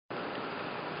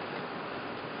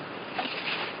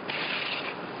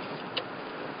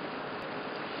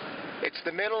It's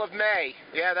the middle of May.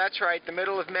 Yeah, that's right, the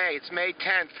middle of May. It's May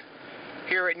 10th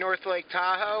here at North Lake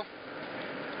Tahoe.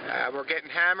 We're getting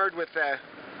hammered with a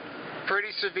pretty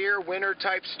severe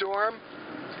winter-type storm.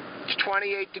 It's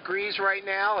 28 degrees right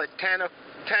now at 10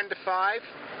 to 5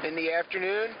 in the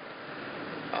afternoon.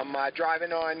 I'm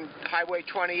driving on Highway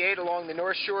 28 along the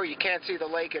North Shore. You can't see the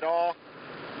lake at all.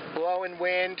 Blowing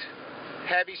wind,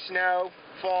 heavy snow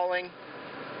falling,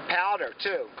 powder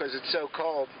too, because it's so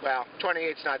cold. Well,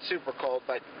 28's not super cold,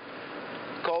 but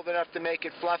cold enough to make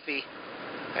it fluffy.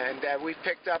 And we've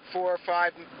picked up 4 or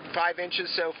 5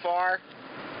 inches so far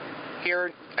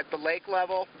here at the lake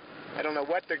level. I don't know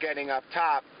what they're getting up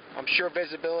top. I'm sure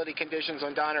visibility conditions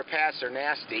on Donner Pass are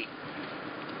nasty.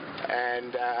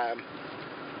 And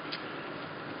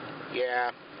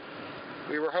yeah,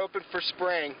 we were hoping for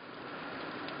spring.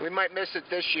 We might miss it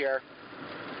this year.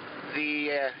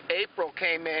 The April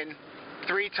came in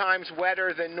 3 times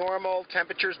wetter than normal,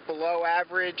 temperatures below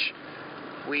average.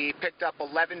 We picked up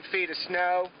 11 feet of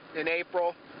snow in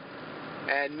April,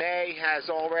 and May has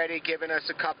already given us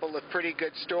a couple of pretty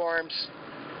good storms.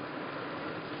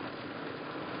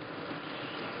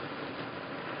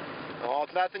 Well,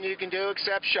 nothing you can do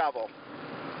except shovel.